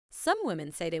Some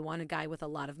women say they want a guy with a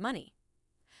lot of money.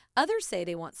 Others say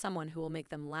they want someone who will make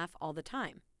them laugh all the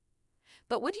time.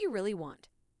 But what do you really want?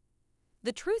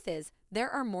 The truth is,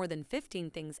 there are more than 15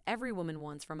 things every woman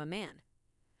wants from a man.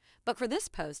 But for this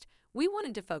post, we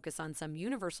wanted to focus on some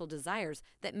universal desires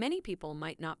that many people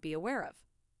might not be aware of.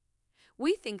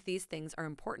 We think these things are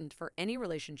important for any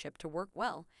relationship to work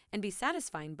well and be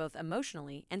satisfying both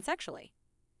emotionally and sexually.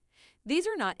 These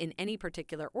are not in any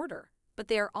particular order, but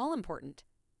they are all important.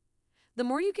 The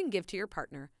more you can give to your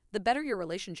partner, the better your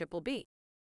relationship will be.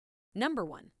 Number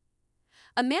 1.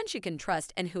 A man she can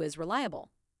trust and who is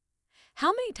reliable.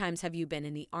 How many times have you been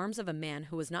in the arms of a man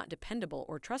who was not dependable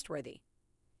or trustworthy?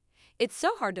 It's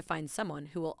so hard to find someone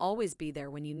who will always be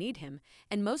there when you need him,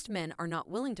 and most men are not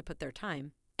willing to put their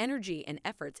time, energy, and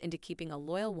efforts into keeping a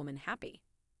loyal woman happy.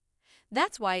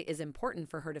 That's why it is important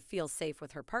for her to feel safe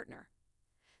with her partner.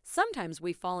 Sometimes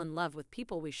we fall in love with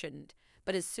people we shouldn't,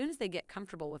 but as soon as they get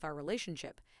comfortable with our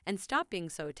relationship and stop being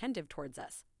so attentive towards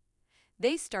us,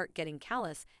 they start getting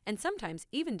callous and sometimes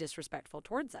even disrespectful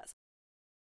towards us.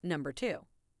 Number 2.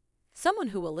 Someone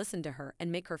who will listen to her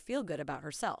and make her feel good about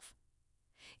herself.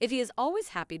 If he is always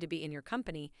happy to be in your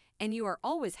company and you are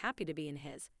always happy to be in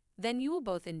his, then you will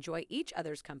both enjoy each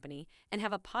other's company and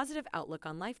have a positive outlook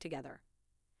on life together.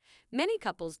 Many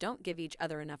couples don't give each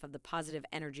other enough of the positive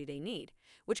energy they need,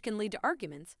 which can lead to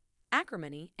arguments,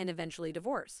 acrimony, and eventually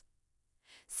divorce.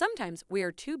 Sometimes we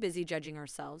are too busy judging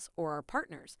ourselves or our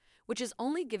partners, which is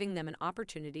only giving them an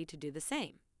opportunity to do the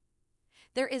same.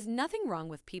 There is nothing wrong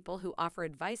with people who offer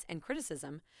advice and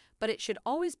criticism, but it should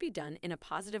always be done in a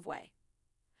positive way.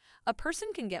 A person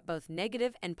can get both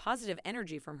negative and positive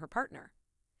energy from her partner.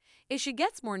 If she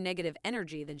gets more negative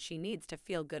energy than she needs to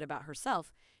feel good about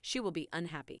herself, she will be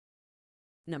unhappy.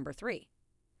 Number 3.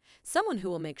 Someone who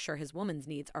will make sure his woman's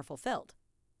needs are fulfilled.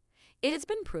 It has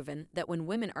been proven that when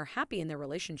women are happy in their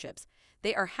relationships,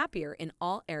 they are happier in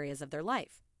all areas of their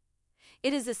life.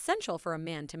 It is essential for a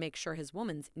man to make sure his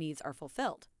woman's needs are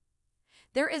fulfilled.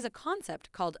 There is a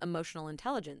concept called emotional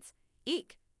intelligence,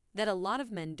 EQ, that a lot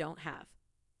of men don't have.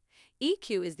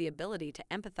 EQ is the ability to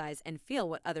empathize and feel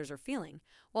what others are feeling.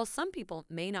 While some people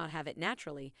may not have it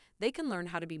naturally, they can learn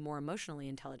how to be more emotionally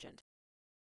intelligent.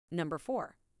 Number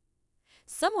 4.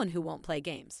 Someone who won't play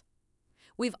games.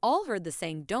 We've all heard the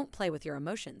saying, "Don't play with your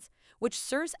emotions," which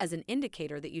serves as an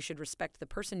indicator that you should respect the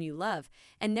person you love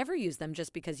and never use them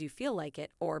just because you feel like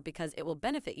it or because it will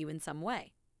benefit you in some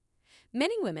way.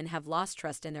 Many women have lost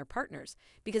trust in their partners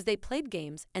because they played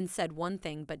games and said one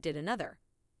thing but did another.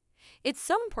 It's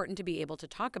so important to be able to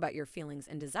talk about your feelings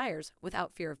and desires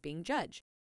without fear of being judged.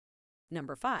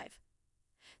 Number 5.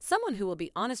 Someone who will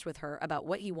be honest with her about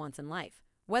what he wants in life,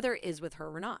 whether it is with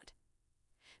her or not.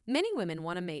 Many women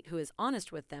want a mate who is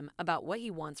honest with them about what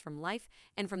he wants from life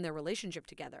and from their relationship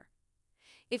together.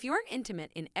 If you are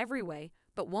intimate in every way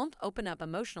but won't open up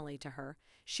emotionally to her,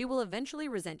 she will eventually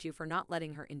resent you for not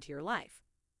letting her into your life.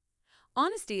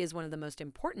 Honesty is one of the most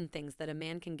important things that a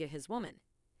man can give his woman.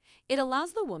 It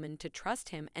allows the woman to trust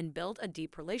him and build a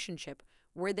deep relationship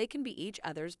where they can be each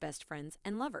other's best friends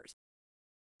and lovers.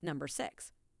 Number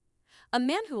 6. A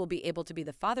man who will be able to be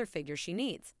the father figure she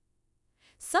needs.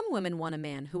 Some women want a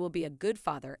man who will be a good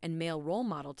father and male role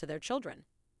model to their children.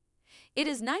 It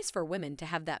is nice for women to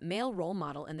have that male role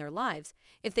model in their lives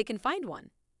if they can find one.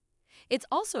 It's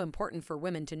also important for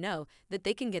women to know that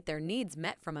they can get their needs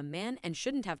met from a man and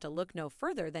shouldn't have to look no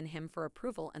further than him for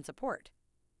approval and support.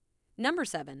 Number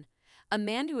 7. A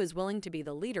man who is willing to be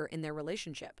the leader in their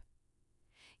relationship.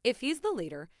 If he's the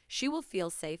leader, she will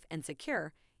feel safe and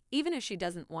secure, even if she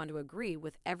doesn't want to agree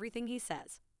with everything he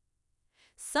says.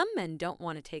 Some men don't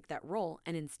want to take that role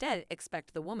and instead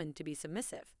expect the woman to be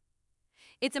submissive.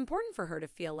 It's important for her to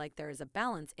feel like there is a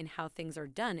balance in how things are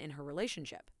done in her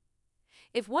relationship.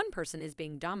 If one person is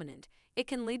being dominant, it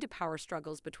can lead to power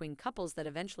struggles between couples that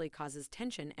eventually causes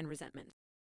tension and resentment.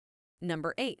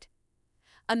 Number 8.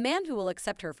 A man who will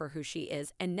accept her for who she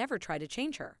is and never try to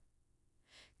change her.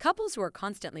 Couples who are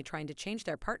constantly trying to change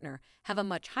their partner have a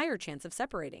much higher chance of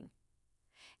separating.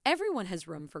 Everyone has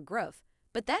room for growth,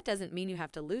 but that doesn't mean you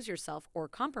have to lose yourself or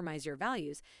compromise your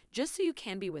values just so you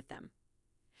can be with them.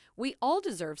 We all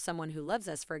deserve someone who loves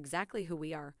us for exactly who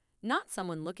we are, not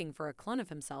someone looking for a clone of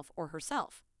himself or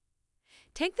herself.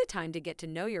 Take the time to get to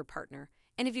know your partner,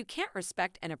 and if you can't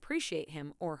respect and appreciate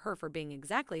him or her for being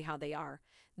exactly how they are,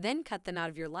 then cut them out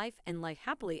of your life and live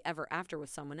happily ever after with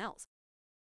someone else.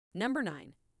 Number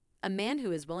 9. A man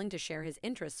who is willing to share his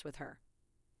interests with her.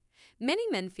 Many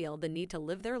men feel the need to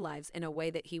live their lives in a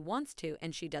way that he wants to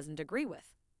and she doesn't agree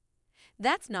with.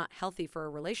 That's not healthy for a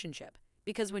relationship,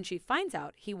 because when she finds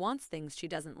out he wants things she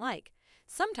doesn't like,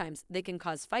 sometimes they can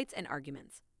cause fights and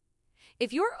arguments.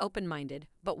 If you're open-minded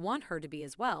but want her to be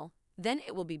as well, then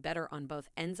it will be better on both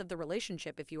ends of the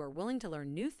relationship if you are willing to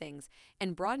learn new things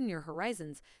and broaden your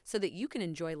horizons so that you can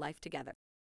enjoy life together.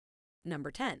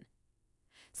 Number 10.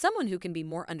 Someone who can be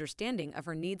more understanding of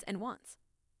her needs and wants.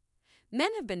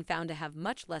 Men have been found to have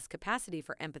much less capacity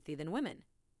for empathy than women.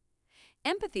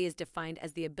 Empathy is defined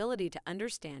as the ability to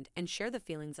understand and share the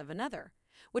feelings of another,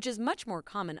 which is much more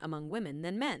common among women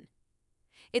than men.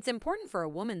 It's important for a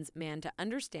woman's man to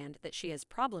understand that she has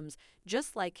problems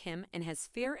just like him and has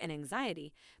fear and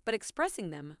anxiety, but expressing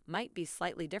them might be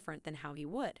slightly different than how he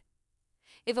would.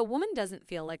 If a woman doesn't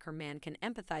feel like her man can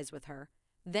empathize with her,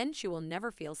 then she will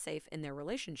never feel safe in their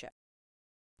relationship.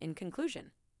 In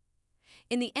conclusion,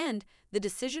 in the end, the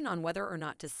decision on whether or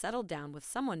not to settle down with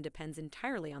someone depends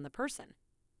entirely on the person.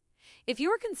 If you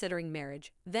are considering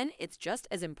marriage, then it's just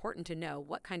as important to know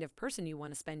what kind of person you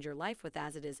want to spend your life with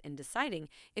as it is in deciding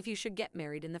if you should get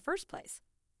married in the first place.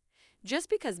 Just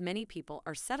because many people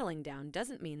are settling down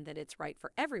doesn't mean that it's right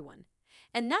for everyone,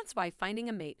 and that's why finding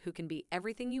a mate who can be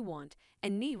everything you want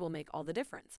and need will make all the difference.